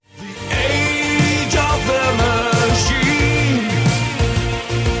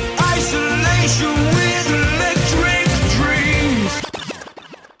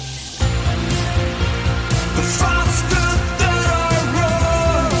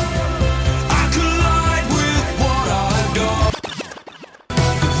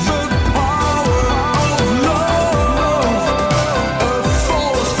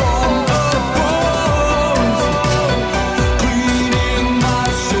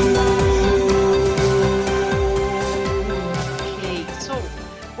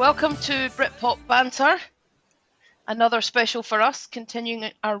Welcome to Britpop Banter, another special for us,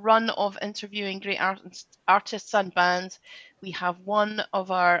 continuing our run of interviewing great artists and bands. We have one of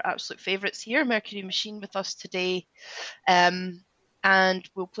our absolute favourites here, Mercury Machine, with us today, and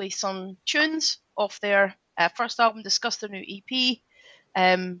we'll play some tunes off their first album, discuss their new EP,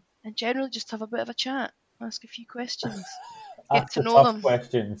 and generally just have a bit of a chat, ask a few questions, get to know them.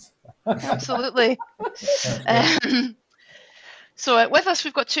 Questions. Absolutely. So with us,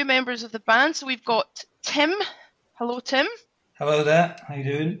 we've got two members of the band. So we've got Tim. Hello, Tim. Hello there. How you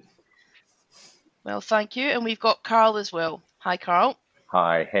doing? Well, thank you. And we've got Carl as well. Hi, Carl.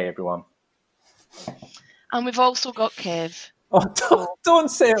 Hi. Hey, everyone. And we've also got Kev. Oh, don't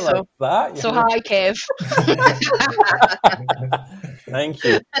say it like that. So hi, Kev. Thank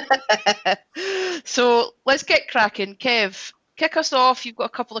you. So let's get cracking. Kev, kick us off. You've got a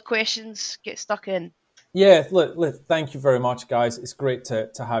couple of questions. Get stuck in. Yeah, look, thank you very much, guys. It's great to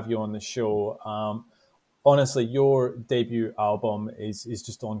have you on the show. Honestly, your debut album is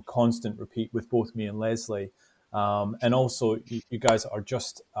just on constant repeat with both me and Leslie. And also, you guys are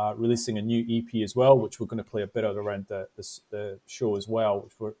just releasing a new EP as well, which we're going to play a bit of around the show as well,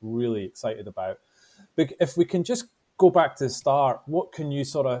 which we're really excited about. But if we can just go back to the start, what can you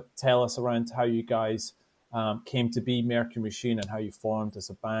sort of tell us around how you guys came to be Mercury Machine and how you formed as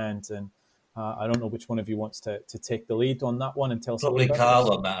a band? And I don't know which one of you wants to take the lead on that one and tell us. Probably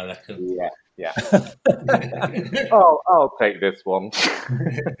Carl on that, I reckon. Yeah. I'll take this one.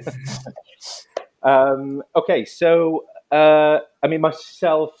 Okay, so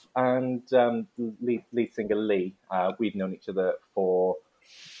myself and lead singer Lee, we've known each other for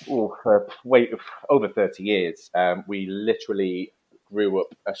over 30 years. We literally grew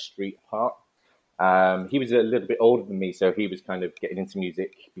up a street apart. He was a little bit older than me, so he was kind of getting into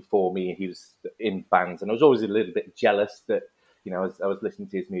music before me. He was in bands, and I was always a little bit jealous that, as I was listening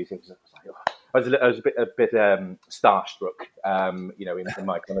to his music, I was a bit starstruck, in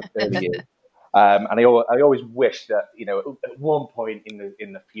my kind of early years. And I always wish that, at one point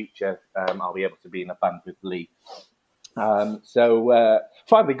in the future, I'll be able to be in a band with Lee. So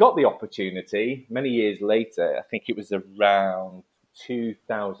finally got the opportunity many years later. I think it was around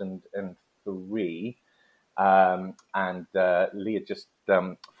 2003, and Lee had just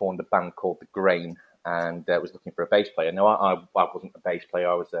formed a band called The Grain and was looking for a bass player. Now, I wasn't a bass player.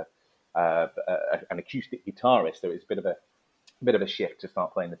 I was an acoustic guitarist, so it was a bit of a shift to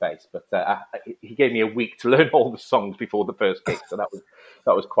start playing the bass. But he gave me a week to learn all the songs before the first gig, so that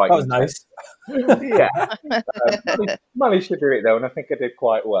was quite. That was nice. Yeah, managed to do it though, and I think I did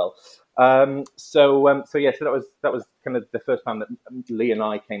quite well. So that was kind of the first time that Lee and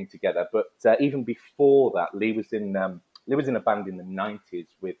I came together. But even before that, Lee was in a band in the 90s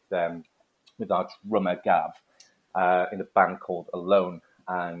with our drummer Gav in a band called Alone,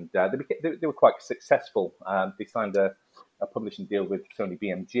 and they were quite successful. They signed a publishing deal with Sony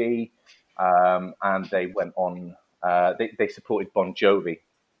BMG, and they went on. They supported Bon Jovi.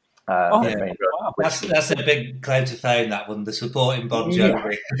 Wow. That's a big claim to fame, that one, the supporting Bon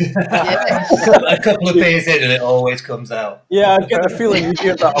Jovi. A couple of beers in and it always comes out. Yeah, I get the feeling you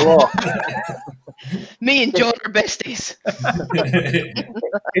hear that a lot. Me and John are besties.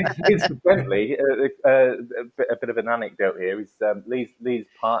 Incidentally, a bit of an anecdote here is Lee's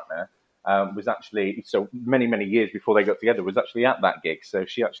partner was actually, so many years before they got together, was actually at that gig. So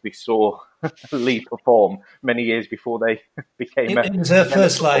she actually saw Lee perform many years before they became. It was her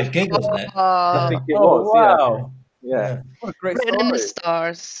first live gig, wasn't it? I think it was. Wow! Yeah. What a great Written story. in the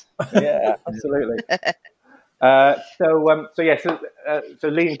stars. Yeah, absolutely. So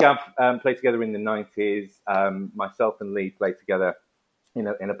Lee and Gav played together in the 90s. Myself and Lee played together, in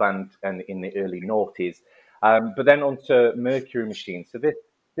a band in the early noughties. But then on to Mercury Machine. So this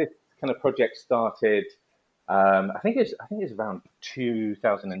kind of project started, I think it's around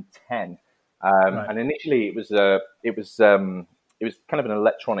 2010, right. And initially it was kind of an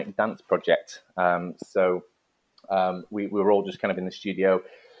electronic dance project. We were all just kind of in the studio.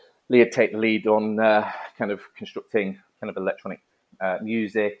 Lee would take the lead on kind of constructing kind of electronic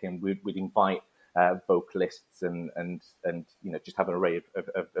music, and we'd invite vocalists and just have an array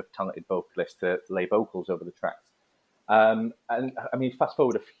of talented vocalists to lay vocals over the tracks. And I mean, fast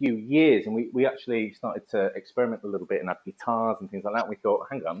forward a few years, and we actually started to experiment a little bit and add guitars and things like that. And we thought,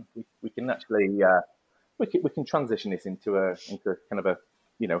 hang on, we can actually we can transition this into kind of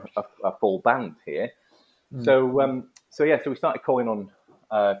a full band here. Mm. So we started calling on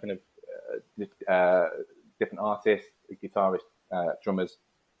different artists, guitarists, drummers,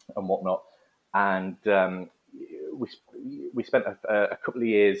 and whatnot. And we spent a couple of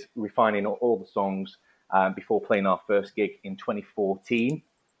years refining all the songs before playing our first gig in 2014.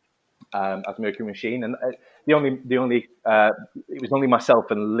 as Mercury Machine, and the only it was only myself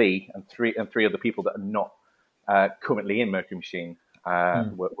and Lee and three other people that are not currently in Mercury Machine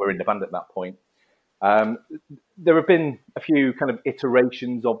were in the band at that point. There have been a few kind of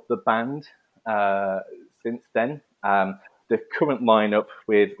iterations of the band since then. The current lineup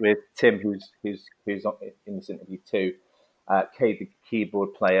with Tim, who's in this interview too, Kay, the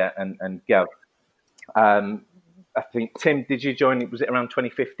keyboard player, and Gav. I think, Tim, did you join? Was it around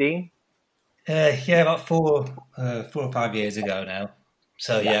 2015? Yeah, about 4 or 5 years ago now.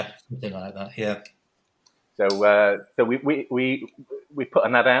 So yeah, something like that. Yeah. So we put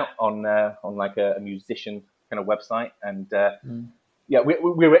an ad out on like a musician kind of website, and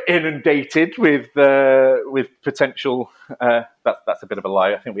we were inundated with potential. That's a bit of a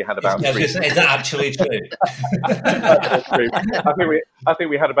lie. I think we had about. Is that actually true? That's true. I think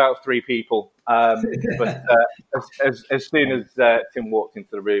we had about 3 people. But as soon as Tim walked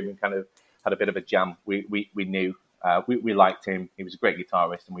into the room and kind of had a bit of a jam, we knew we liked him. He was a great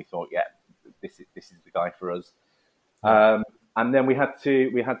guitarist, and we thought, yeah, this is the guy for us. And then we had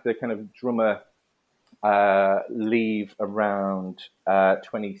the kind of drummer leave around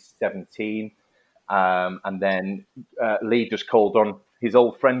 2017, and then Lee just called on his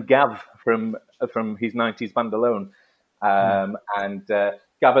old friend Gav from his 90s band Alone, and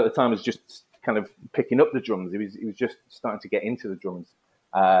Gav at the time was just kind of picking up the drums. He was just starting to get into the drums.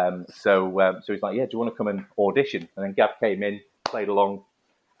 So he's like, yeah, do you want to come and audition? And then Gav came in, played along,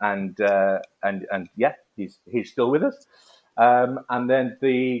 and yeah, he's still with us. And then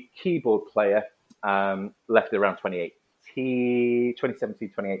the keyboard player left around 2017,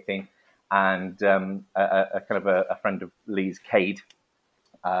 2018, and a kind of a friend of Lee's, Cade,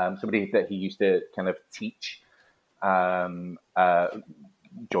 somebody that he used to kind of teach, joined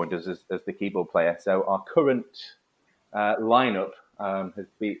us as the keyboard player. So our current lineup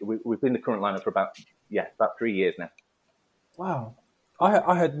we've been the current lineup for about 3 years now. Wow,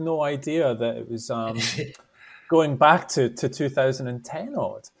 I had no idea that it was going back to 2010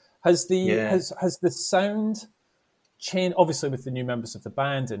 odd. Has the sound changed? Obviously, with the new members of the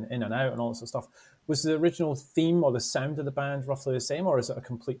band and in and out and all that sort of stuff. Was the original theme or the sound of the band roughly the same, or is it a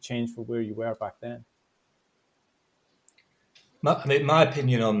complete change from where you were back then? My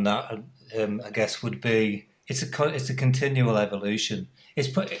opinion on that, I guess, would be it's a continual evolution.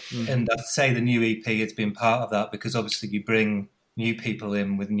 And I'd say the new EP has been part of that, because obviously you bring new people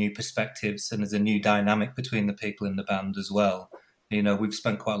in with new perspectives, and there's a new dynamic between the people in the band as well. You know, we've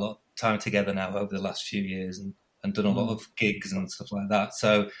spent quite a lot of time together now over the last few years and done a lot of gigs and stuff like that.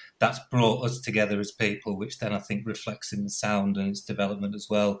 So that's brought us together as people, which then I think reflects in the sound and its development as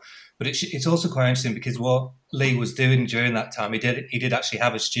well. But it's also quite interesting, because what Lee was doing during that time, he did actually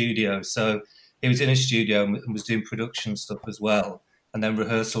have a studio. So he was in a studio and was doing production stuff as well, and then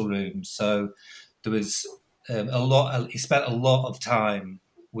rehearsal rooms. So there was he spent a lot of time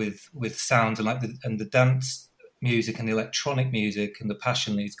with sound and the dance music and the electronic music, and the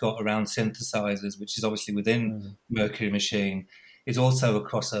passion that he's got around synthesizers, which is obviously within Mercury Machine, is also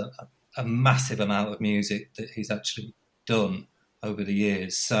across a massive amount of music that he's actually done over the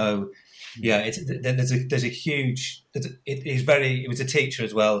years. So yeah, there's a huge. He was a teacher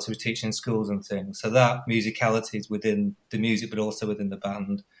as well, so he was teaching in schools and things. So that musicality is within the music, but also within the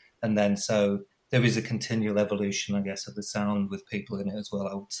band, and then so there is a continual evolution, I guess, of the sound with people in it as well,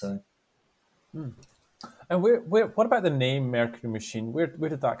 I would say. And what about the name Mercury Machine? Where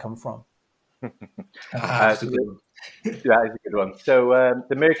did that come from? That's a good one. That is a good one. So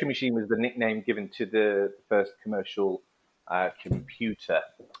the Mercury Machine was the nickname given to the first commercial computer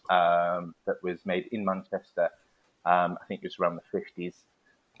that was made in Manchester. I think it was around the 50s.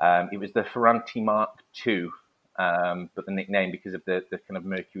 It was the Ferranti Mark II, but the nickname, because of the kind of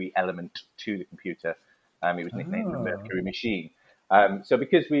mercury element to the computer, it was nicknamed the Mercury Machine. So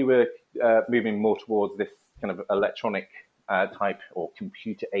because we were moving more towards this kind of electronic type or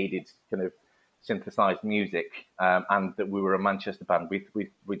computer-aided kind of synthesized music, and that we were a Manchester band, we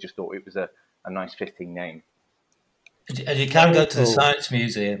just thought it was a nice fitting name. And you can go to the Science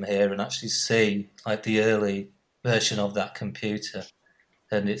Museum here and actually see like the early version of that computer,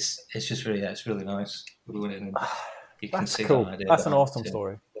 and it's just really it's really nice. You can see cool. that idea. That's an awesome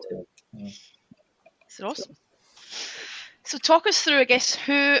story. Yeah. It's awesome. So talk us through, I guess,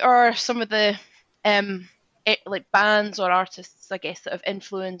 who are some of the like bands or artists, I guess, that have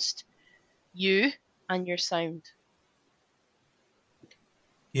influenced you and your sound?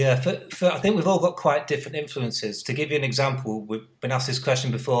 Yeah, I think we've all got quite different influences. To give you an example, we've been asked this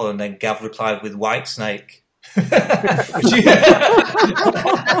question before, and then Gav replied with Whitesnake.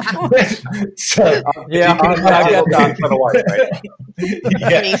 So, yeah, I get that.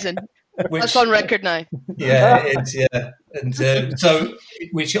 Amazing. That's on record now. Yeah, it's and so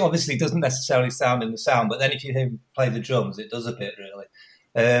which obviously doesn't necessarily sound in the sound, but then if you hear him play the drums, it does a bit really.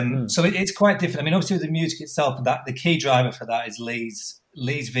 So it's quite different. I mean, obviously with the music itself, that the key driver for that is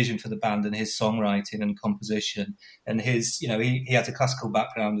Lee's vision for the band and his songwriting and composition, and his, he has a classical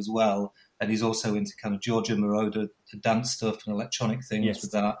background as well, and he's also into kind of Giorgio Moroder, the dance stuff and electronic things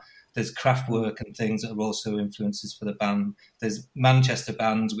with that. There's Kraftwerk and things that are also influences for the band. There's Manchester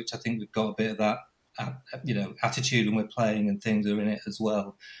bands, which I think we've got a bit of that, attitude when we're playing, and things are in it as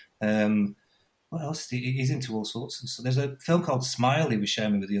well. What else? He's into all sorts. So there's a film called Smile he was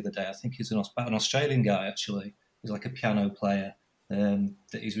showing me with the other day. I think he's an Australian guy, actually. He's like a piano player.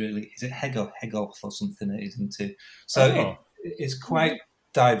 That he's really, is it Hegoth or something that he's into? So it's quite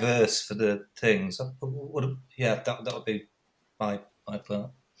diverse for the things. That would be my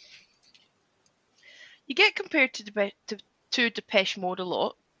part. You get compared to Depeche Mode a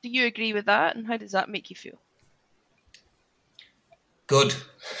lot. Do you agree with that? And how does that make you feel? Good.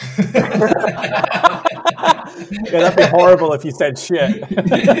 That'd be horrible if you said shit.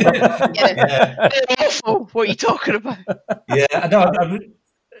 They're awful. What are you talking about? Yeah, no,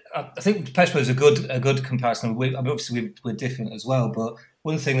 I think Depeche Mode is a good comparison. Obviously we're different as well, but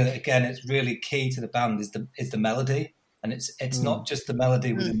one thing that again it's really key to the band is the melody, and it's not just the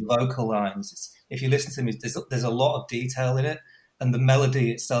melody within the vocal lines. If you listen to me, there's a lot of detail in it. And the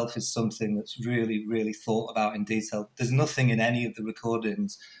melody itself is something that's really, really thought about in detail. There's nothing in any of the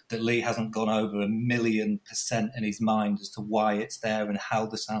recordings that Lee hasn't gone over 1,000,000% in his mind as to why it's there and how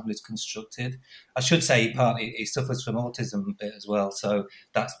the sound is constructed. I should say he suffers from autism a bit as well. So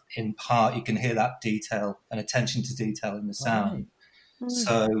that's in part, you can hear that detail and attention to detail in the sound. Right.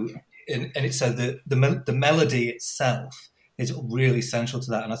 So, the melody itself is really central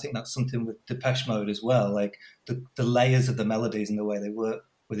to that, and I think that's something with Depeche Mode as well. Like the layers of the melodies and the way they work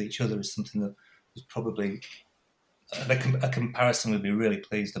with each other is something that was probably a comparison we'd be really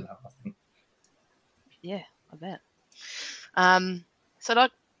pleased about, I think. Yeah, I bet. So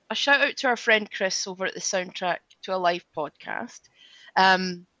a shout out to our friend Chris over at the Soundtrack to a Life podcast.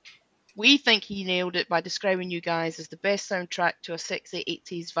 We think he nailed it by describing you guys as the best soundtrack to a sexy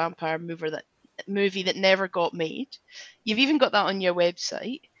 80s vampire movie that never got made. You've even got that on your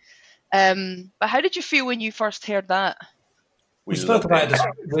website. But how did you feel when you first heard that? We spoke about it.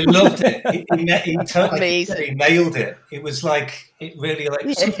 We loved it. He totally nailed it. It was like, it really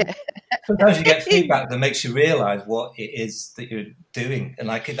sometimes you get feedback that makes you realise what it is that you're doing, and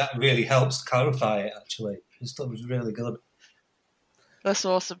that really helps clarify it. Actually, it was really good. That's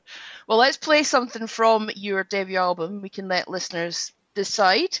awesome. Well, let's play something from your debut album. We can let listeners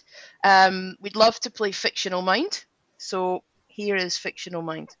decide. We'd love to play Fictional Mind. So here is Fictional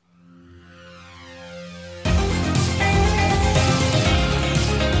Mind.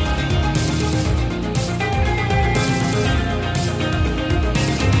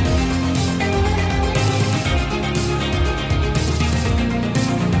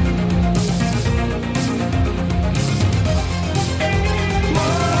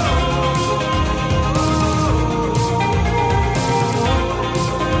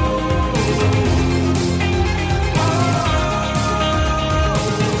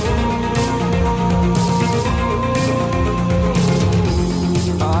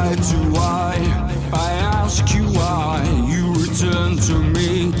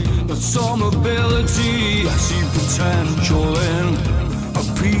 Some ability, I see potential in a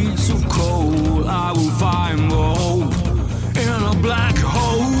piece of coal. I will find the hope in a black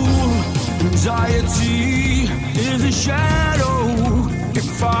hole. Anxiety is a shadow. It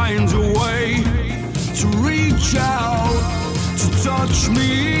finds a way to reach out, to touch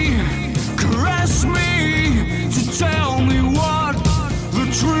me, caress me, to tell me what the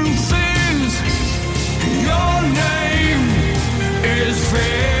truth is. Your name is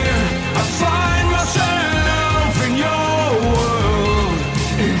fear. I find myself in your world.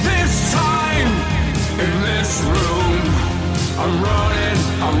 In this time, in this room, I'm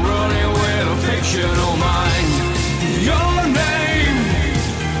running with a fictional mind. Your name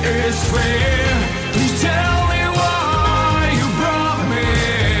is fear. Please tell me why you brought me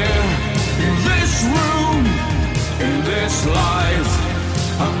here. In this room, in this life,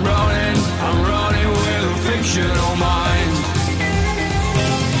 I'm running with a fictional mind.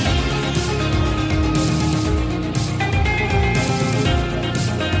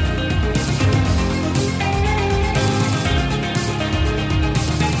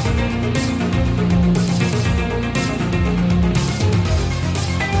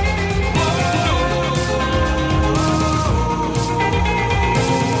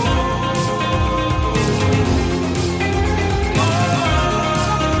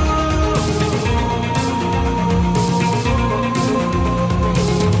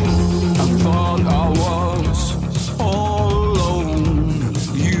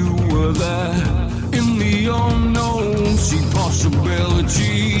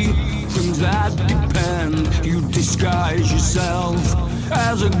 disguise yourself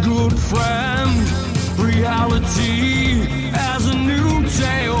as a good friend. Reality as a new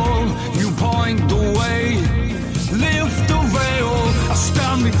tale. You point the way, lift the veil. I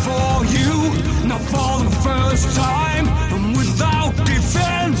stand before you, not for the first time, and without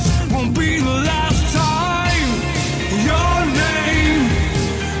defense won't be the last time. Your name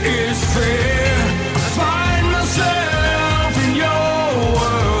is fear. I find myself in your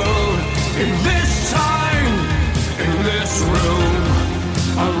world, in this time, in this room.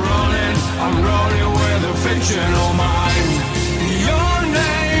 I'm running with a fictional mind. Your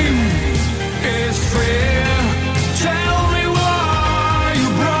name is fear. Tell me why you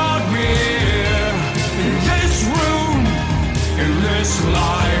brought me here, in this room, in this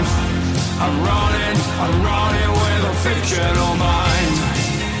life. I'm running with a fictional mind.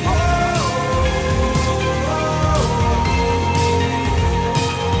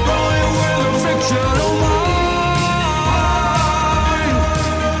 Running with a fictional mind.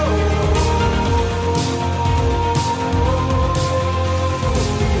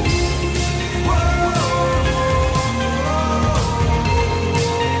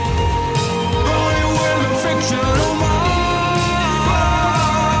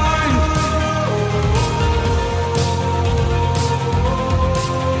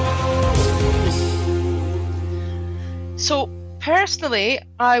 So personally,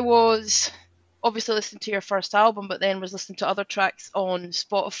 I was obviously listening to your first album, but then was listening to other tracks on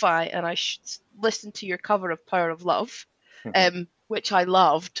Spotify, and I listened to your cover of Power of Love, which I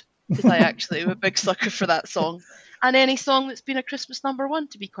loved, because I actually am a big sucker for that song, and any song that's been a Christmas number one,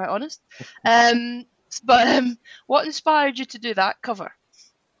 to be quite honest. But what inspired you to do that cover?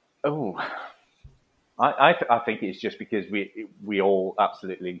 Oh, I think it's just because we all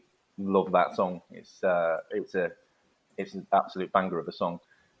absolutely love that song. It's an absolute banger of a song,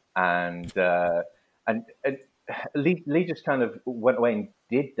 and Lee just kind of went away and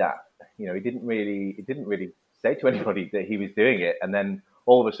did that. You know, he didn't really say to anybody that he was doing it, and then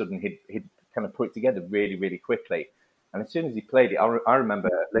all of a sudden he'd kind of put it together really, really quickly. And as soon as he played it, I remember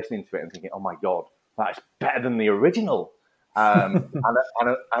listening to it and thinking, "Oh my God, that's better than the original." And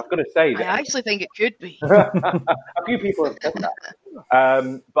I've got to say that I actually think it could be. a few people have said that,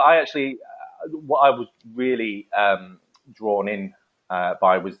 but I actually, what I was really drawn in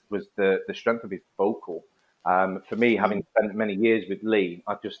by was the strength of his vocal. For me, having spent many years with Lee,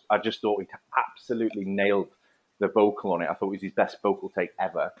 I just thought he absolutely nailed the vocal on it. I thought it was his best vocal take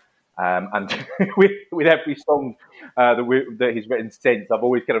ever. And with every song that he's written since, I've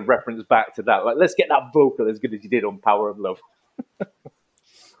always kind of referenced back to that. Like, let's get that vocal as good as you did on Power of Love.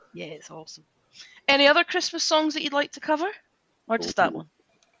 Yeah, it's awesome. Any other Christmas songs that you'd like to cover? Or just that one?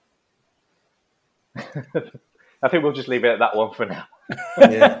 I think we'll just leave it at that one for now.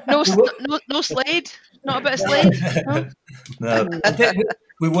 Yeah. No Slade? Not a bit of Slade? No. I think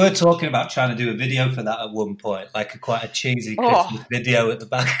we were talking about trying to do a video for that at one point, like quite a cheesy Christmas video at the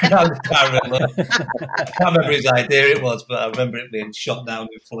background. I can't remember whose idea it was, but I remember it being shot down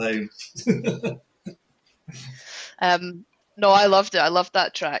with flames. No, I loved it. I loved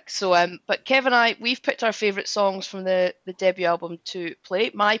that track. So, but Kev and I, we've picked our favourite songs from the debut album to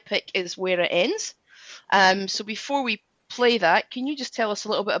play. My pick is Where It Ends. So before we play that, can you just tell us a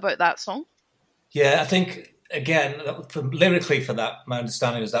little bit about that song? Yeah, I think, again, lyrically for that, my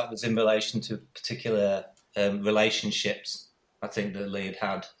understanding was that was in relation to particular relationships, I think, that Lee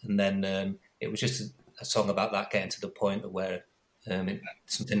had. And then it was just a song about that getting to the point where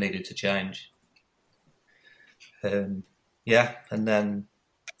something needed to change. Yeah, and then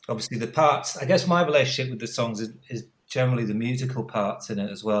obviously the parts, I guess my relationship with the songs is generally the musical parts in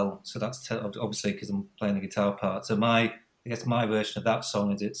it as well. So that's obviously because I'm playing the guitar part. So I guess my version of that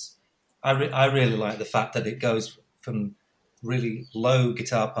song is I really like the fact that it goes from really low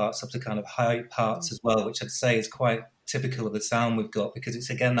guitar parts up to kind of high parts as well, which I'd say is quite typical of the sound we've got, because it's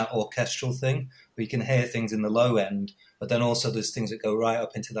again that orchestral thing where you can hear things in the low end, but then also there's things that go right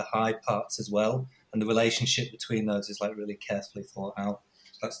up into the high parts as well. And the relationship between those is like really carefully thought out.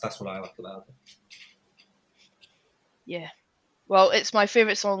 That's what I like about it. Yeah. Well, it's my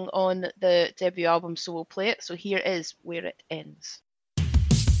favourite song on the debut album, so we'll play it. So here is Where It Ends.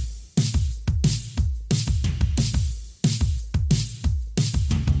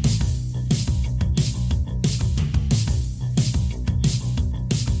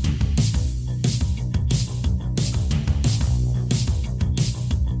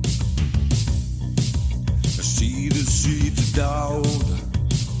 Seeds of doubt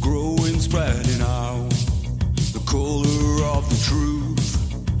growing, spreading out. The color of the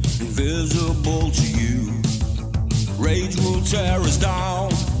truth invisible to you. Rage will tear us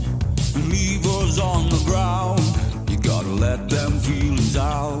down and leave us on the ground. let them feelings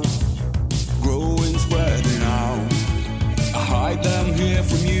out, growing, spreading out. I hide them here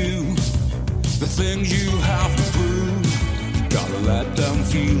from you, the things you have to prove. Gotta let them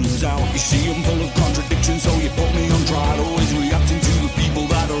feelings out. You see I'm full of contradictions, so you put me on trial. Always reacting to the people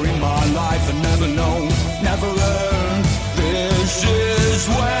that are in my life and never know, never learn. This is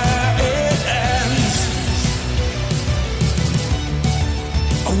where it ends.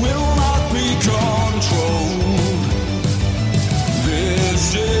 I will not be controlled.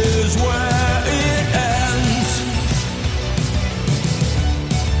 This is where it ends.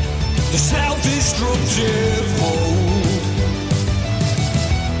 The self-destructive hold.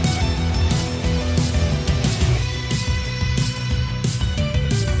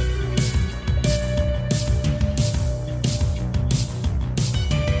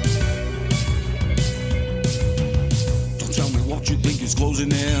 You think it's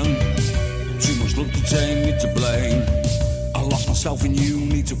closing in? Too much love to tame, need to blame. I lost myself and you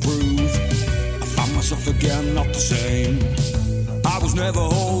need to prove. I found myself again, not the same. I was never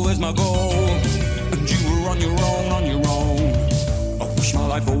whole, there's my goal. And you were on your own, on your own. I wish my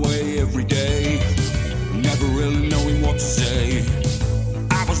life away every day, never really knowing what to say.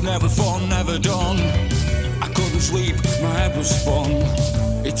 I was never fun, never done. I couldn't sleep, my head was spun.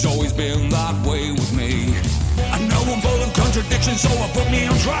 It's always been that way with me. I know I'm full of contradictions, so I put me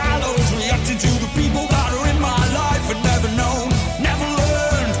on trial. Always reacting to the people that are in my life and never known, never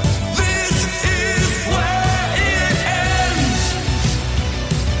learned. This is where it ends.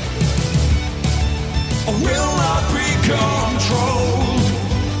 I will not be controlled.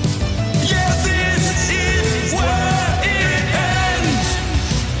 Yeah, this is where it ends.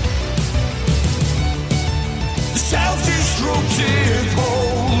 The self-destructive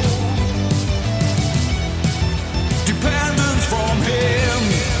hold. Dependence from him,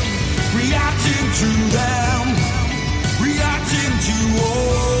 reacting to them, reacting to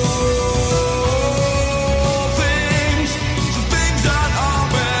all things, the things that are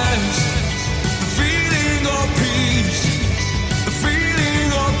best, the feeling of peace, the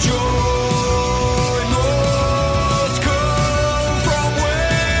feeling of joy must come from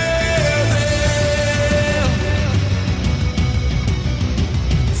within,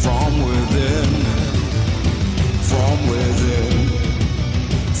 from within. From within,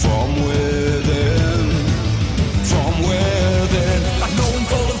 from within, from within. I know I'm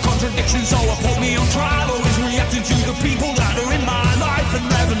full of contradictions, so I put me on trial. Always reacting to the people that are in my life and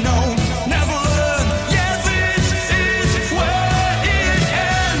never known, never learned. Yeah, this is where it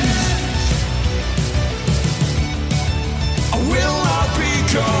ends. I will not be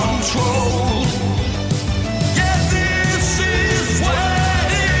controlled. Yeah, this is where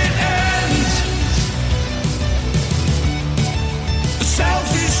it ends.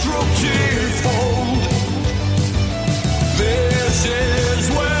 Self-destructive hold. This is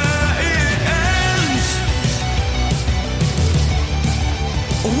where it ends.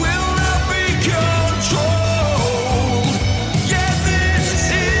 Will not be controlled. Yeah, this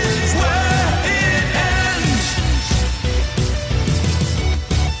is where it ends.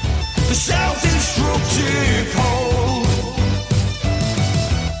 The self-destructive hold.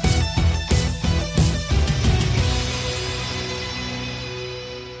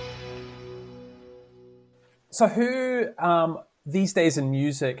 So who, these days in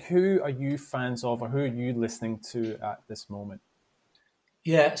music, who are you fans of or who are you listening to at this moment?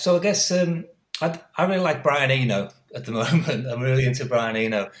 Yeah, so I guess I really like Brian Eno at the moment. I'm really into Brian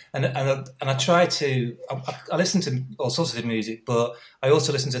Eno. And I try to, I listen to all sorts of music, but I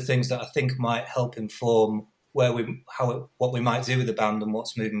also listen to things that I think might help inform what we might do with the band and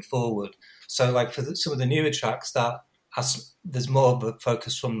what's moving forward. So like for some of the newer tracks there's more of a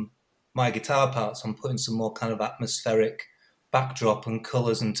focus from my guitar parts on putting some more kind of atmospheric backdrop and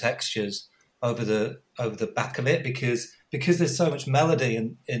colours and textures over the back of it because there's so much melody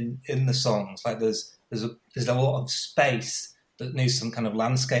in the songs. Like there's a lot of space that needs some kind of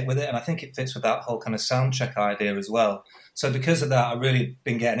landscape with it, and I think it fits with that whole kind of soundtrack idea as well. So because of that, I've really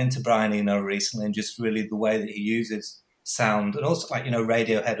been getting into Brian Eno recently, and just really the way that he uses sound, and also like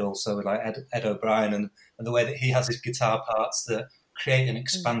Radiohead also with like Ed O'Brien and the way that he has his guitar parts that create an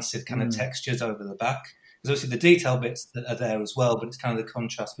expansive kind of textures over the back. Because obviously the detail bits that are there as well, but it's kind of the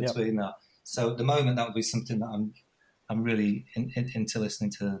contrast between that. So at the moment, that would be something that I'm really into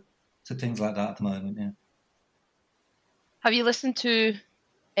listening to things like that at the moment. Yeah. Have you listened to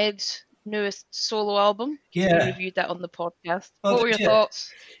Ed's newest solo album? Yeah, we reviewed that on the podcast. What were your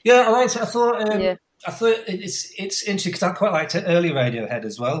thoughts? Yeah, I liked it. I thought it's interesting because I quite liked early Radiohead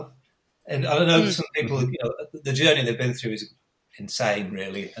as well. And I don't know, some people, the journey they've been through insane,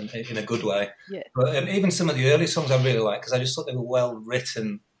 really, and in a good way. Yeah. But even some of the early songs I really like because I just thought they were well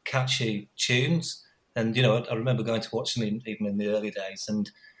written, catchy tunes. And I remember going to watch them even in the early days, and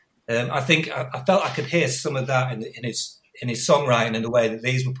I think I felt I could hear some of that in his songwriting and the way that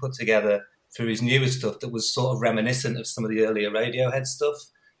these were put together through his newer stuff that was sort of reminiscent of some of the earlier Radiohead stuff.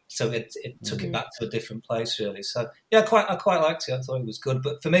 So it took it back to a different place, really. So yeah, I quite liked it. I thought it was good.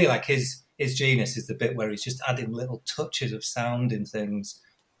 But for me, like his genius is the bit where he's just adding little touches of sound in things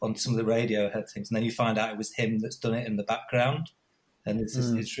on some of the Radiohead things, and then you find out it was him that's done it in the background, and it's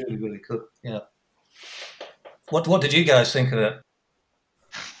really, really good. Yeah. What did you guys think of it?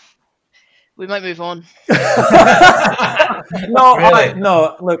 We might move on. No, Really?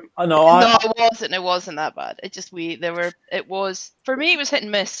 no. Look, no. It wasn't that bad. It was for me. It was hit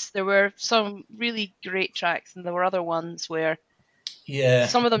and miss. There were some really great tracks, and there were other ones where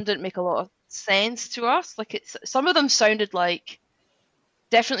some of them didn't make a lot of sense to us. Like some of them sounded like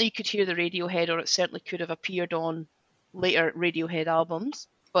definitely you could hear the Radiohead, or it certainly could have appeared on later Radiohead albums.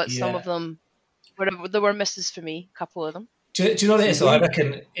 But some of them there were misses for me. A couple of them. Do you know what it is? So I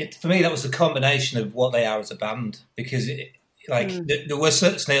reckon for me that was a combination of what they are as a band, because there were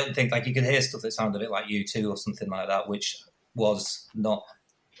certain things, like you could hear stuff that sounded a bit like U2 or something like that, which was not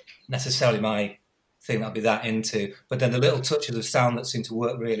necessarily my thing that I'd be that into. But then the little touches of sound that seemed to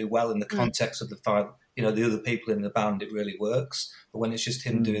work really well in the context of the the other people in the band, it really works. But when it's just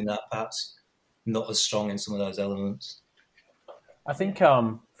him doing that, perhaps not as strong in some of those elements. I think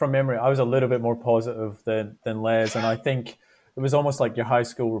from memory, I was a little bit more positive than Les, and I think it was almost like your high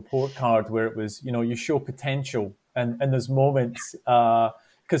school report card where it was, you show potential, and there's moments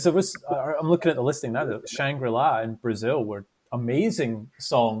because there was. I'm looking at the listing now. Shangri-La and Brazil were amazing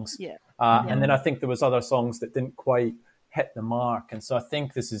songs, and then I think there was other songs that didn't quite hit the mark, and so I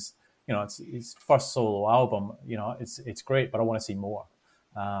think this is, it's his first solo album. It's great, but I want to see more.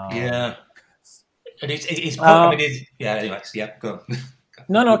 And it's anyways, go on.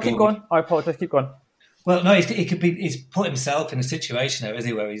 No, keep going. I apologize. Keep going. Well, no, he's put himself in a situation there, isn't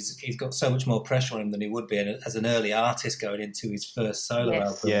he, where he's got so much more pressure on him than he would be as an early artist going into his first solo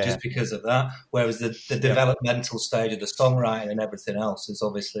album, just because of that. Whereas the developmental stage of the songwriting and everything else is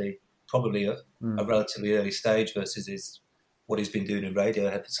obviously probably a relatively early stage versus what he's been doing in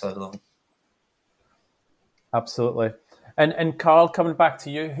Radiohead for so long. Absolutely. And Carl, coming back to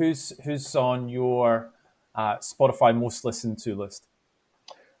you, who's on your Spotify most listened to list?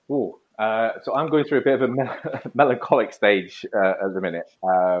 So I'm going through a bit of a melancholic stage at the minute.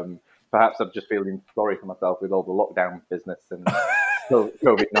 Perhaps I'm just feeling sorry for myself with all the lockdown business and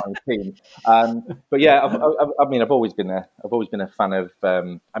COVID-19. But yeah, I've always been a fan of.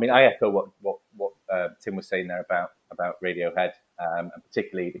 I echo what Tim was saying there about Radiohead, and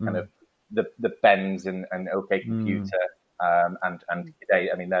particularly the kind of the Bends and OK Computer. And today,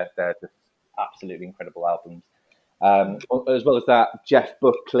 they're just absolutely incredible albums. As well as that, Jeff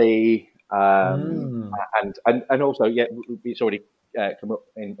Buckley, and also, it's already come up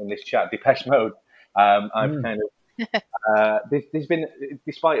in this chat, Depeche Mode. I've kind of there's been,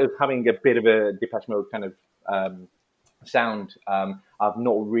 despite of having a bit of a Depeche Mode kind of sound, I've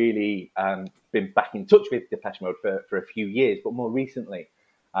not really been back in touch with Depeche Mode for a few years, but more recently.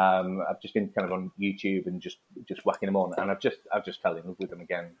 I've just been kind of on YouTube and just whacking them on, and I've just fell in love with them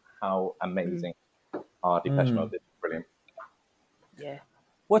again. How amazing are Depeche Mode? It's brilliant. Yeah.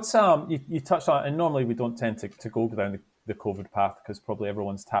 What's you touched on, and normally we don't tend to go down the COVID path because probably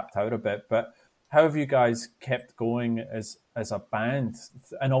everyone's tapped out a bit. But how have you guys kept going as a band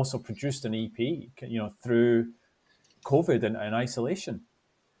and also produced an EP, through COVID and isolation?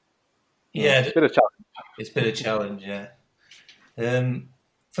 Yeah, it's been a challenge. It's been a challenge. Yeah.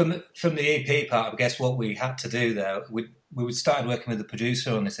 From the EP part, I guess what we had to do there, we started working with the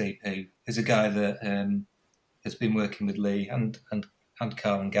producer on this EP. He's a guy that has been working with Lee and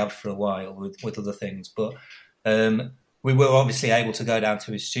Carl and Gab for a while with other things. But we were obviously able to go down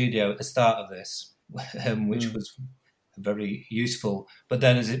to his studio at the start of this, which was very useful. But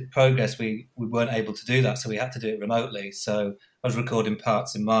then as it progressed, we weren't able to do that, so we had to do it remotely. So I was recording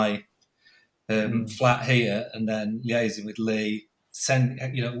parts in my flat here, and then liaising with Lee.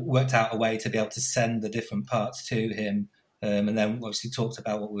 Worked out a way to be able to send the different parts to him, and then obviously talked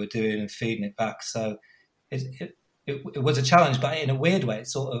about what we were doing and feeding it back. So it was a challenge, but in a weird way,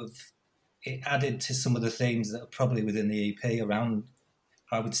 it added to some of the themes that are probably within the EP around,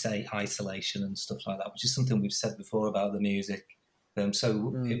 I would say, isolation and stuff like that, which is something we've said before about the music.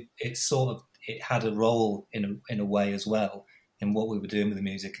 It had a role in a way as well in what we were doing with the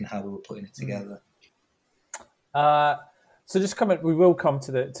music and how we were putting it together. So just we will come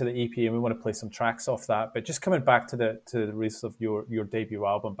to the EP, and we want to play some tracks off that. But just coming back to the release of your debut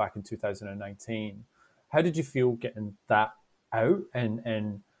album back in 2019, how did you feel getting that out,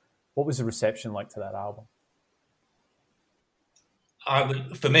 and what was the reception like to that album?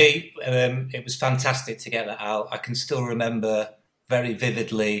 For me, it was fantastic to get that out. I can still remember very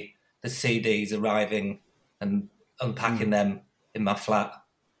vividly the CDs arriving and unpacking them in my flat,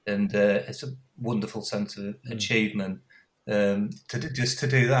 and it's a wonderful sense of achievement to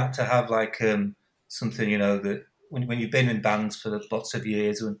do that, to have like something, you know, that when you've been in bands for lots of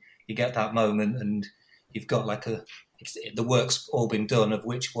years, when you get that moment and you've got like the work's all been done, of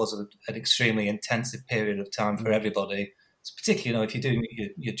which was an extremely intensive period of time for everybody. It's particularly, you know, if you're doing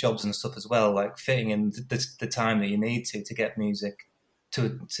your jobs and stuff as well, like fitting in the time that you need to get music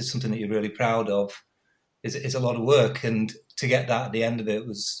to something that you're really proud of is a lot of work. And to get that at the end of it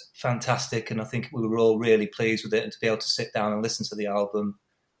was fantastic. And I think we were all really pleased with it. And to be able to sit down and listen to the album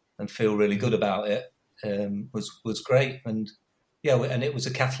and feel really good about it was great. And yeah, and it was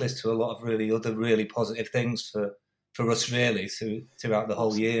a catalyst to a lot of other really positive things for us really throughout the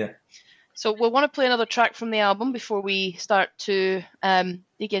whole year. So we'll want to play another track from the album before we start to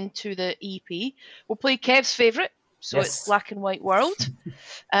dig into the EP. We'll play Kev's favourite, so yes. It's Black and White World.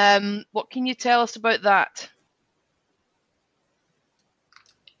 What can you tell us about that?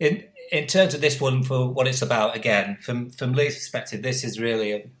 In terms of this one, for what it's about, again, from Lee's perspective, this is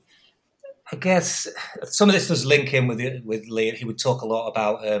really, I guess, some of this does link in with Lee. He would talk a lot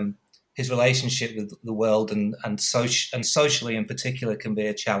about his relationship with the world and socially in particular can be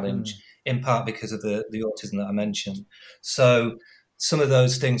a challenge. In part because of the autism that I mentioned. So some of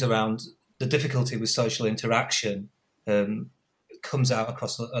those things around the difficulty with social interaction comes out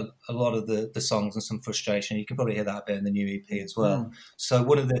across a lot of the songs, and some frustration. You can probably hear that a bit in the new EP as well. So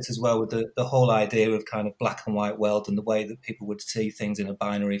one of this as well with the whole idea of kind of black and white world and the way that people would see things in a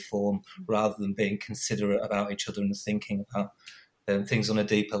binary form rather than being considerate about each other and thinking about things on a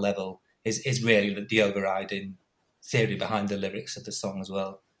deeper level is really the overriding theory behind the lyrics of the song as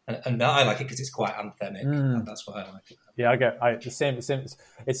well. And I like it because it's quite anthemic, and that's why I like it. Yeah, the same.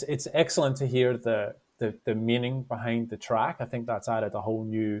 It's excellent to hear the meaning behind the track. I think that's added a whole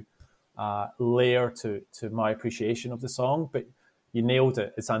new layer to my appreciation of the song. But you nailed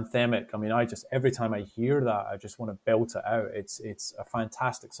it. It's anthemic. I mean, every time I hear that, I just want to belt it out. It's a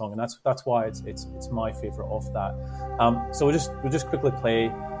fantastic song, and that's why it's my favorite off that. So we'll just quickly play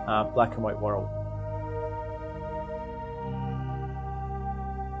Black and White World.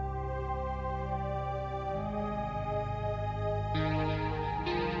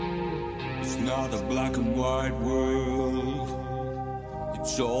 Not a black and white world,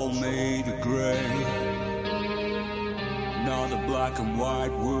 it's all made of grey. Not a black and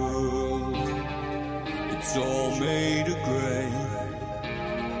white world, it's all made of grey.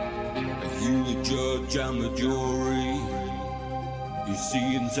 You the judge and the jury, you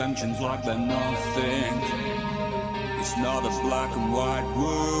see intentions like they're nothing. It's not a black and white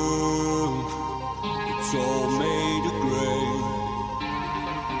world, it's all made of grey.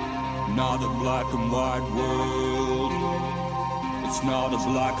 Not a black and white world. It's not a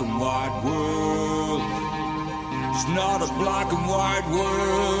black and white world. It's not a black and white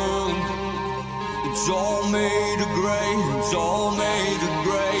world. It's all made of grey. It's all made of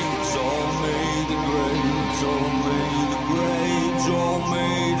grey. It's all made of grey. It's all made of grey. It's all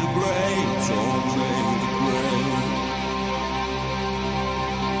made of grey. It's all made of grey.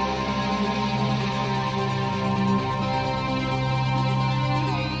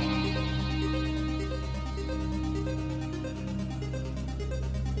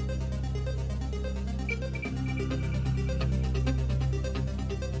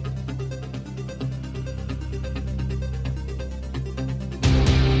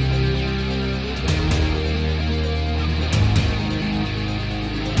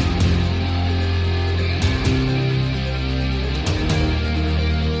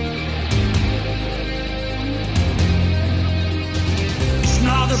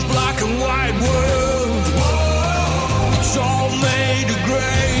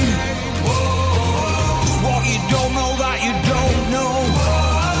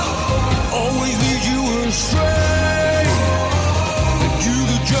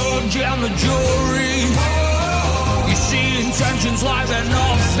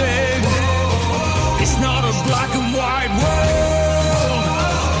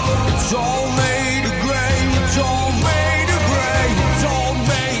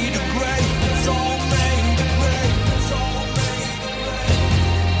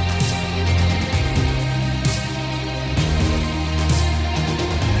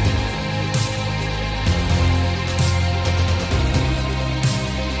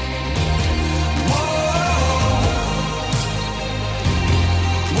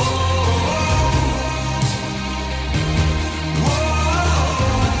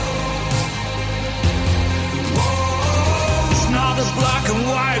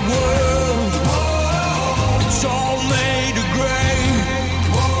 wide world. It's all made of grey.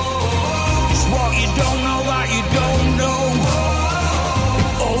 It's what you don't know that you don't know.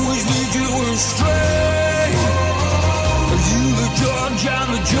 It always leads you astray. Are you the judge and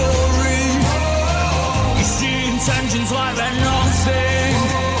the jury? You see intentions like they're nothing.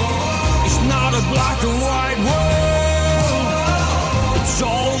 It's not a black and white world. It's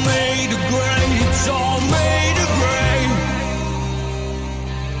all made of grey. It's all made of grey.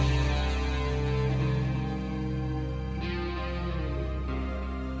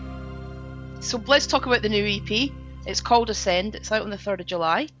 So let's talk about the new EP. It's called Ascend. It's out on the 3rd of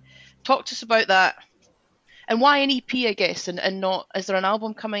July. Talk to us about that. And why an EP, I guess, and not, is there an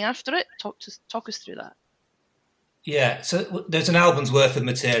album coming after it? Talk us through that. Yeah, so there's an album's worth of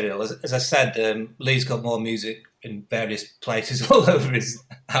material. As I said, Lee's got more music in various places all over his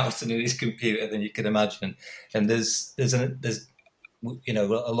house and in his computer than you can imagine. And there's you know,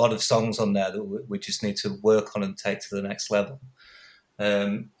 a lot of songs on there that we just need to work on and take to the next level.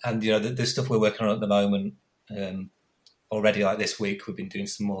 And you know, there's stuff we're working on at the moment. Already, like this week, we've been doing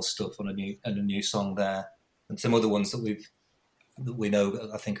some more stuff on a new song there, and some other ones that we know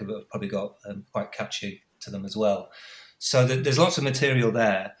I think have probably got quite catchy to them as well. So there's lots of material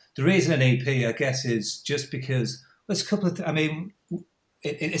there. The reason an EP, I guess, is just because there's a couple of. I mean,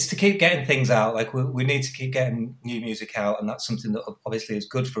 it's to keep getting things out. Like we need to keep getting new music out, and that's something that obviously is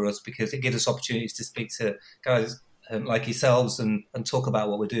good for us because it gives us opportunities to speak to guys like yourselves and talk about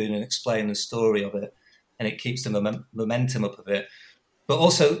what we're doing and explain the story of it, and it keeps the momentum up a bit. But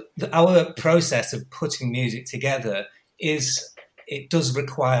also, our process of putting music together it does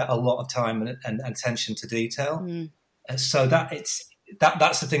require a lot of time and attention to detail. So that's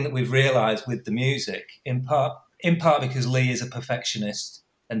the thing that we've realised with the music, in part because Lee is a perfectionist,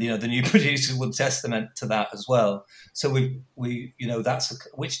 and you know the new producer would testament to that as well. So we you know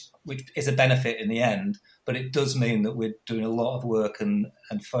which is a benefit in the end, but it does mean that we're doing a lot of work and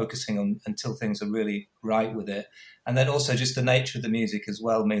focusing on until things are really right with it. And then also just the nature of the music as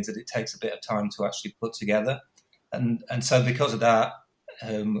well means that it takes a bit of time to actually put together. And so because of that,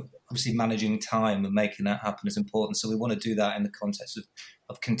 obviously managing time and making that happen is important. So we want to do that in the context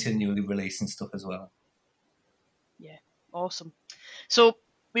of continually releasing stuff as well. Yeah, awesome. So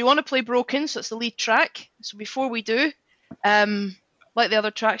we want to play Broken, so it's the lead track. So before we do, like the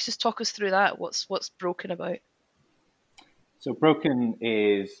other tracks, just talk us through that. What's Broken about? So Broken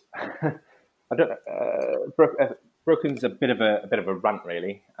is, Broken's a bit of a rant,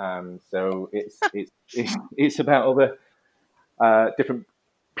 really. So it's about all the different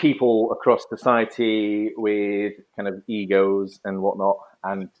people across society with kind of egos and whatnot,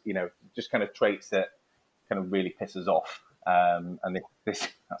 and you know, just kind of traits that kind of really piss us off. And that's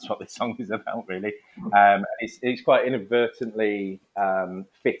what this song is about, really. It's quite inadvertently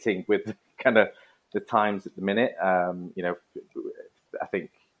fitting with kind of the times at the minute. You know, I think,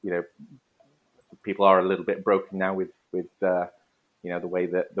 you know, people are a little bit broken now with you know, the way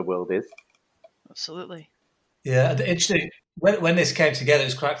that the world is. Absolutely. Yeah, interesting. When this came together, it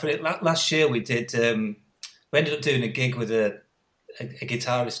was quite funny. Last year we ended up doing a gig with a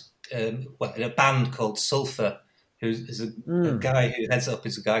guitarist, in a band called Sulphur, who's a guy who heads up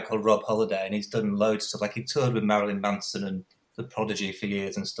is a guy called Rob Holiday, and he's done loads of stuff. Like he toured with Marilyn Manson and The Prodigy for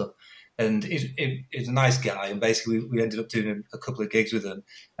years and stuff. And he's a nice guy, and basically we ended up doing a couple of gigs with him.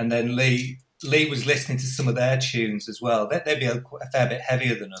 And then Lee was listening to some of their tunes as well. They'd be a fair bit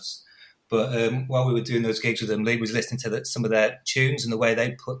heavier than us. But while we were doing those gigs with them, Lee was listening to some of their tunes and the way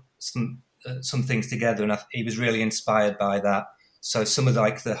they put some things together, and he was really inspired by that. So some of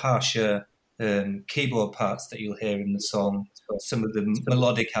like the harsher keyboard parts that you'll hear in the song, some of the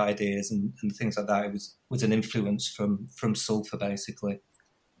melodic ideas and things like that, it was an influence from Sulphur, basically.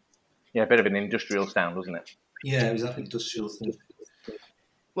 Yeah, a bit of an industrial sound, wasn't it? Yeah, it was that industrial thing.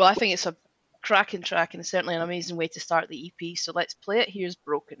 Well, I think it's a cracking track and certainly an amazing way to start the EP. So let's play it. Here's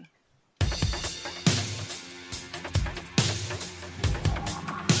Broken.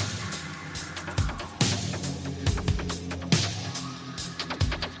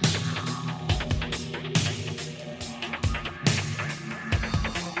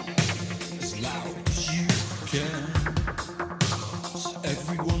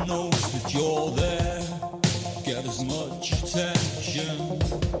 You're there, get as much attention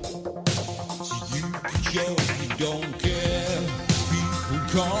so you can show you don't care. People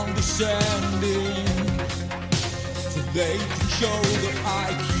condescending so they can show their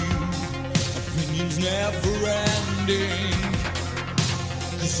IQ. Opinions never ending,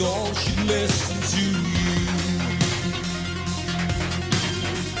 'cause all should listen to you.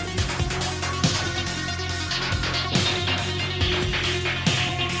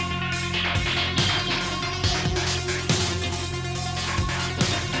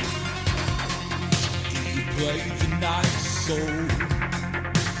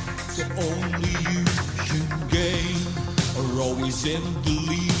 is in the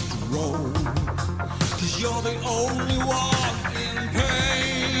lead role. 'Cause you're the only one in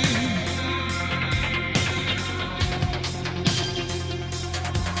pain.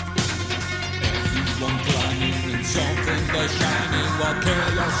 Everyone climbing in something that's shining while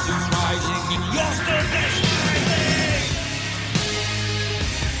chaos is rising and you're still there smiling.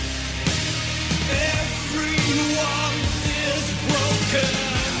 Everyone is broken.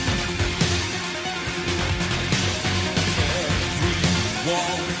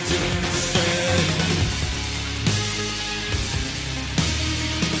 Everyone's insane.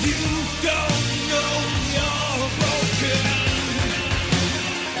 You don't know you're broken.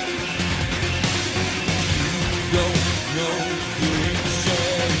 You don't know you're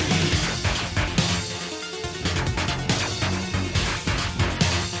insane.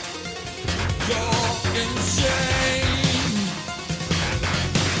 You're insane.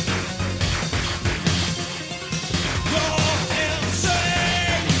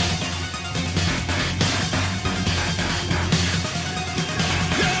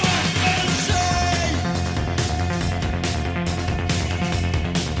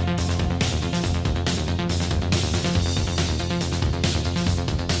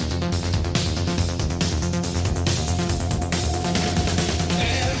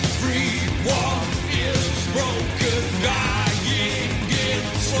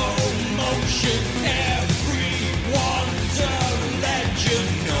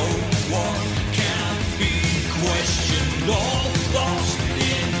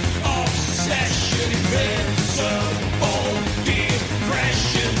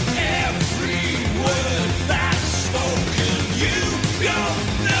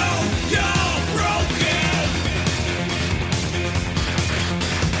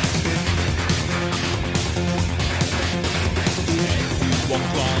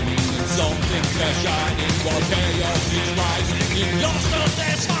 Shining while chaos is rising, and you're still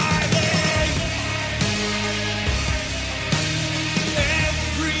there smiling.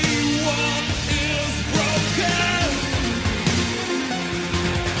 Everyone is broken.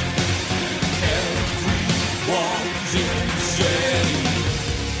 Everyone's insane.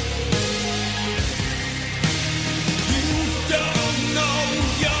 You don't know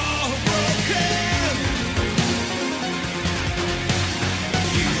you're broken.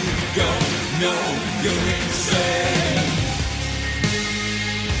 You don't know you're insane.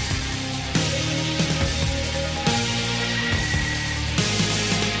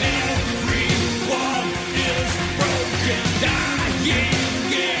 Everyone is broken, dying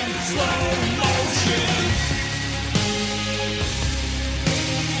in slow motion.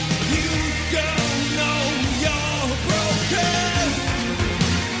 You don't know you're broken.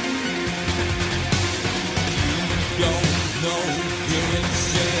 You don't know you're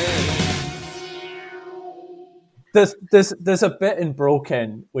insane. There's a bit in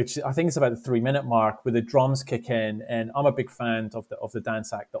Broken, which I think is about the 3-minute mark, where the drums kick in, and I'm a big fan of the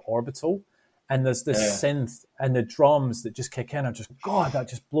dance act, The Orbital, and there's this synth and the drums that just kick in. I just, God, that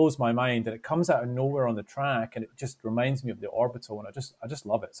just blows my mind, and it comes out of nowhere on the track, and it just reminds me of The Orbital, and I just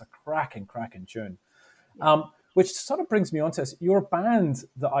love it. It's a cracking tune, which sort of brings me on to this. You're a band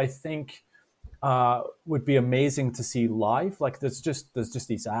that I think would be amazing to see live. Like there's just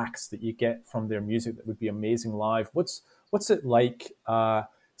these acts that you get from their music that would be amazing live. What's it like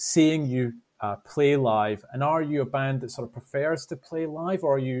seeing you play live? And are you a band that sort of prefers to play live,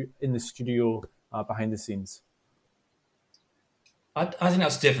 or are you in the studio behind the scenes? I think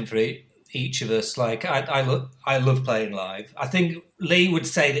that's different for each of us. Like I love playing live. I think Lee would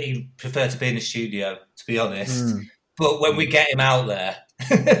say that he'd prefer to be in the studio, to be honest. But when we get him out there,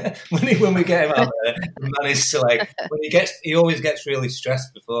 when we get him out there, the man is to he always gets really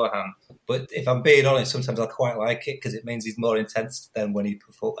stressed beforehand. But if I'm being honest, sometimes I quite like it because it means he's more intense than when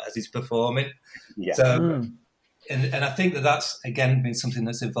as he's performing. Yeah. So, and I think that's again been something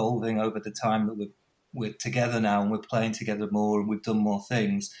that's evolving over the time that we're together now, and we're playing together more, and we've done more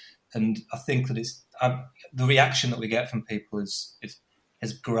things. And I think that it's the reaction that we get from people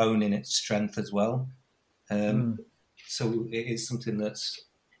has grown in its strength as well. So it is something that's,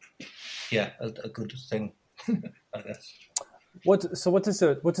 a good thing, I guess. What does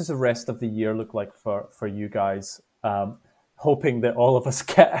the rest of the year look like for you guys? Hoping that all of us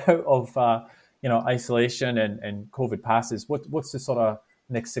get out of isolation and COVID passes. What's the sort of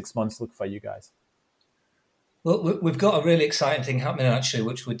next 6 months look for you guys? Well, we've got a really exciting thing happening actually,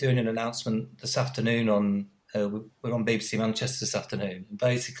 which we're doing an announcement this afternoon on. We're on BBC Manchester this afternoon, and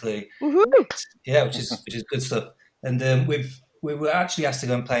basically, which is good stuff. And we were actually asked to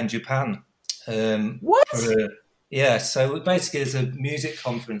go and play in Japan. What? So basically, there's a music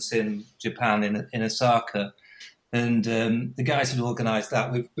conference in Japan in Osaka, And the guys who organised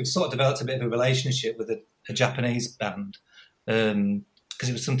that, we've sort of developed a bit of a relationship with a Japanese band, because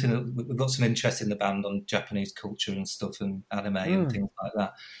it was something that we've got some interest in the band on Japanese culture and stuff and anime and things like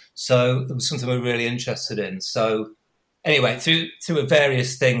that. So it was something we were really interested in. So anyway, through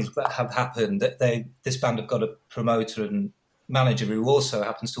various things that have happened, this band have got a promoter and manager who also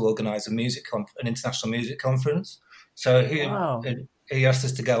happens to organise an international music conference. So he asked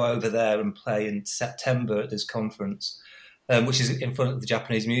us to go over there and play in September at this conference, which is in front of the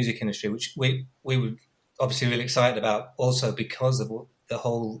Japanese music industry, which we were obviously really excited about, also because of the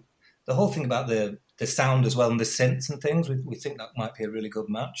whole thing about the sound as well and the synths and things. We think that might be a really good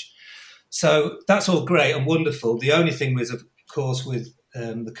match. So that's all great and wonderful. The only thing was, of course, with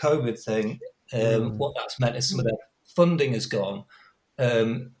the COVID thing, what that's meant is some of their funding has gone.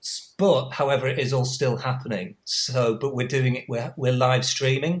 But however, it is all still happening. So, but we're doing it. We're live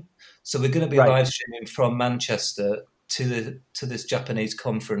streaming. So we're going to be live streaming from Manchester to this Japanese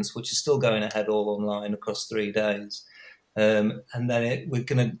conference, which is still going ahead all online across 3 days. And then we're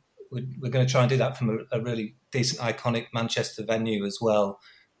going to try and do that from a really decent, iconic Manchester venue as well,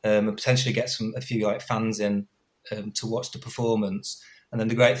 and potentially get a few fans in to watch the performance. And then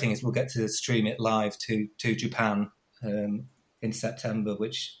the great thing is we'll get to stream it live to Japan in September,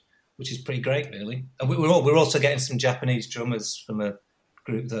 which is pretty great, really. And we're also getting some Japanese drummers from a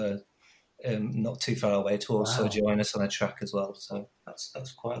group that are not too far away to also join us on a track as well. So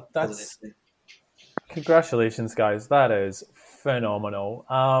that's quite positive. Congratulations, guys! That is phenomenal.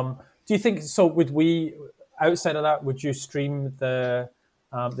 Do you think so? Would we, outside of that, would you stream the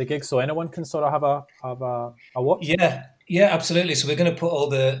gig so anyone can sort of have a watch? Yeah, absolutely. So we're going to put all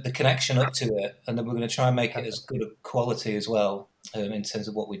the connection up to it, and then we're going to try and make it as good a quality as well in terms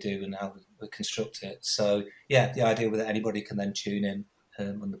of what we do and how we construct it. So yeah, the idea that anybody can then tune in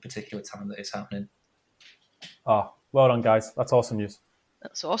on the particular time that it's happening. Oh, well done, guys! That's awesome news.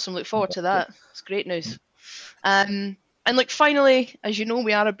 That's awesome. Look forward to that. It's great news. And finally, as you know,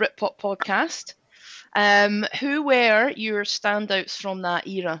 we are a Britpop podcast. Who were your standouts from that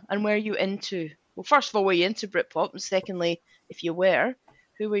era, and were you into? Well, first of all, were you into Britpop? And secondly, if you were,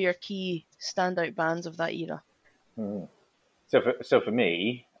 who were your key standout bands of that era? So for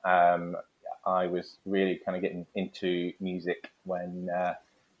me, I was really kind of getting into music when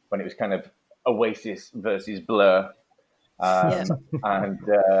it was kind of Oasis versus Blur. And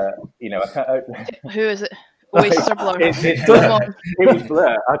who is it? Oasis or Blur? It was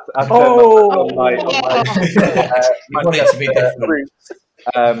Blur.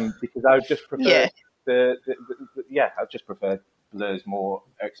 Because I would just prefer I just prefer Blur's more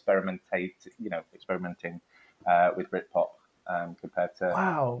experimenting with Britpop compared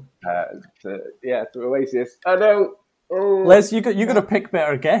to to Oasis. I know. Oh. Les, you got to pick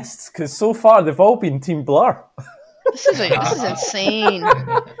better guests because so far they've all been Team Blur. This is insane.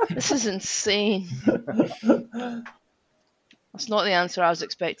 This is insane. That's not the answer I was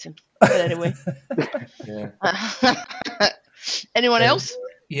expecting. But anyway. Anyone else?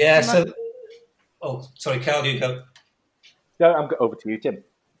 Yeah. Sorry, Carl, you go. No, I'm over to you, Tim.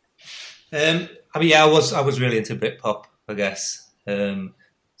 I was really into Britpop, I guess. So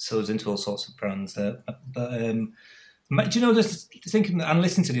I was into all sorts of brands there. But do you know, just thinking and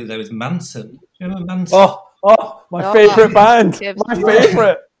listening to the other day was Manson. Do you remember Manson? Oh, my favourite band. My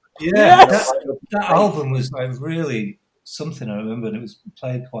favourite. Yeah, yes. that album was really something. I remember, and it was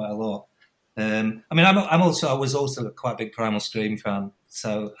played quite a lot. I was also quite a big Primal Scream fan,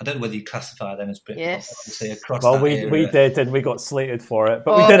 so I don't know whether you classify them as Britpop. Yes. We did, and we got slated for it,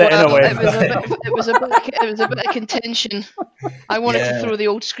 but we did it anyway. It was a bit of contention. I wanted to throw the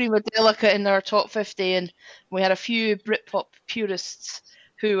old Screamadelica in our top 50, and we had a few Britpop purists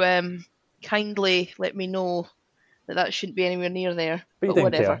who kindly let me know that shouldn't be anywhere near there. But you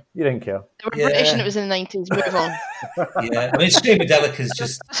didn't care. You didn't care. They were British and it was in the 90s. Move on. Yeah, Screamadelica is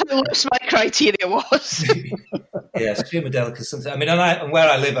just... That's how loose my criteria was. Yeah, Screamadelica is something... and where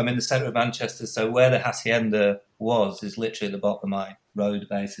I live, I'm in the centre of Manchester, so where the Hacienda was is literally at the bottom of my road,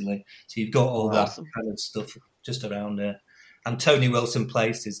 basically. So you've got all that kind of stuff just around there. And Tony Wilson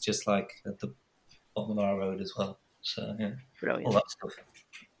Place is just like at the bottom of our road as well. So, yeah, brilliant. All that stuff.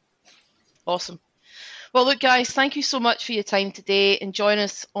 Awesome. Well, look, guys, thank you so much for your time today and join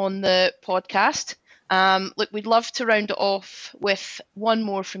us on the podcast. We'd love to round it off with one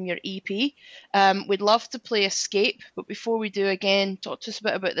more from your EP. We'd love to play Escape, but before we do, again, talk to us a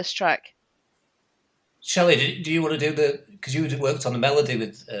bit about this track. Shelley, do you want to do because you worked on the melody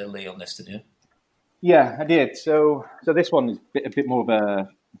with Lee on this, didn't you? Yeah, I did. So this one is a bit more of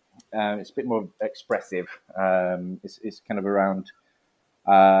it's a bit more expressive. It's kind of around,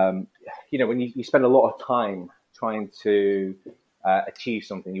 when you spend a lot of time trying to achieve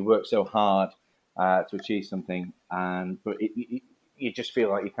something. You work so hard to achieve something, but you just feel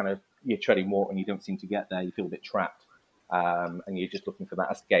like you're treading water and you don't seem to get there. You feel a bit trapped, and you're just looking for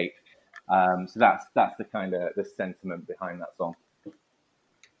that escape. So that's the kind of the sentiment behind that song.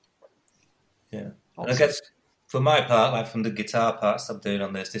 Yeah, and I guess for my part, like from the guitar parts I'm doing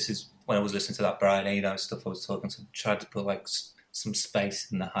on this is when I was listening to that Brian Eno stuff I was talking to, tried to put like some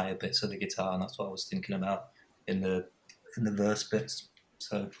space in the higher bits of the guitar, and that's what I was thinking about in the verse bits.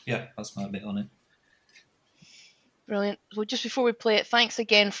 So yeah, that's my bit on it. Brilliant. Well, just before we play it, thanks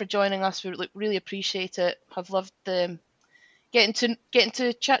again for joining us. We really appreciate it. I've loved getting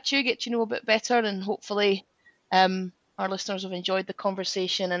to chat to you, get to know a bit better, and hopefully our listeners have enjoyed the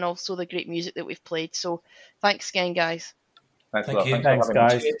conversation and also the great music that we've played. So thanks again, guys. Thank you. Thanks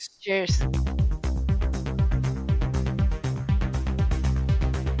guys. Cheers.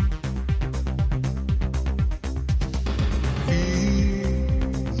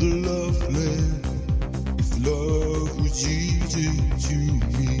 Love was easy to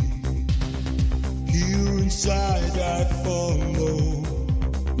me. Here inside I follow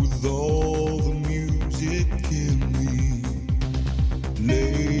with all the music in me.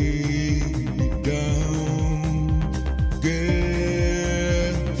 Lay me down,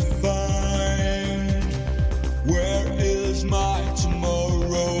 get to find where is my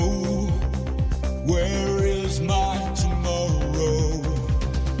tomorrow? Where is my tomorrow?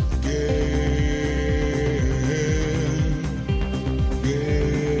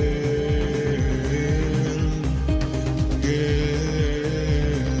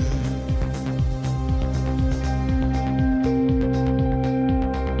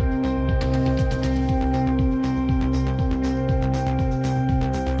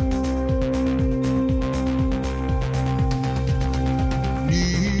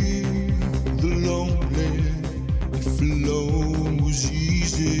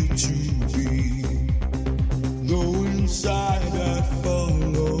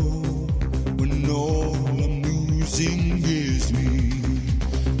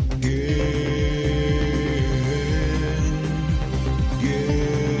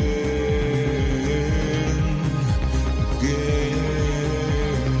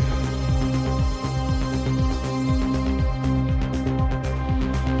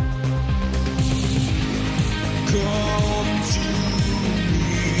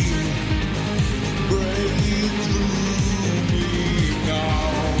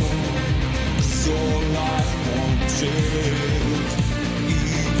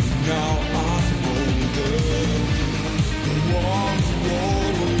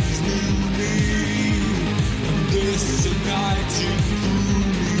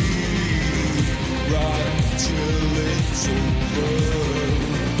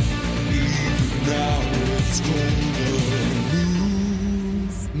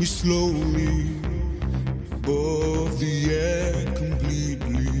 Slowly above the air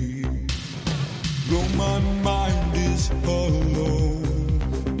completely, though my mind is hollow,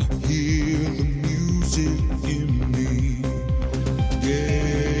 I hear the music in me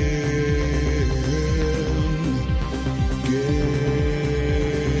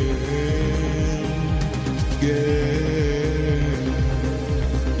again.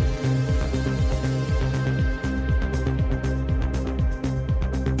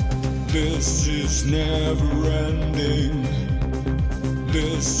 This is never ending.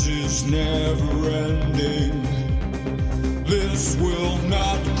 This is never ending. This will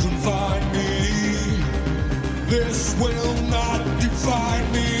not confine me. This will not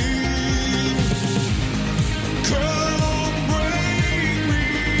define me.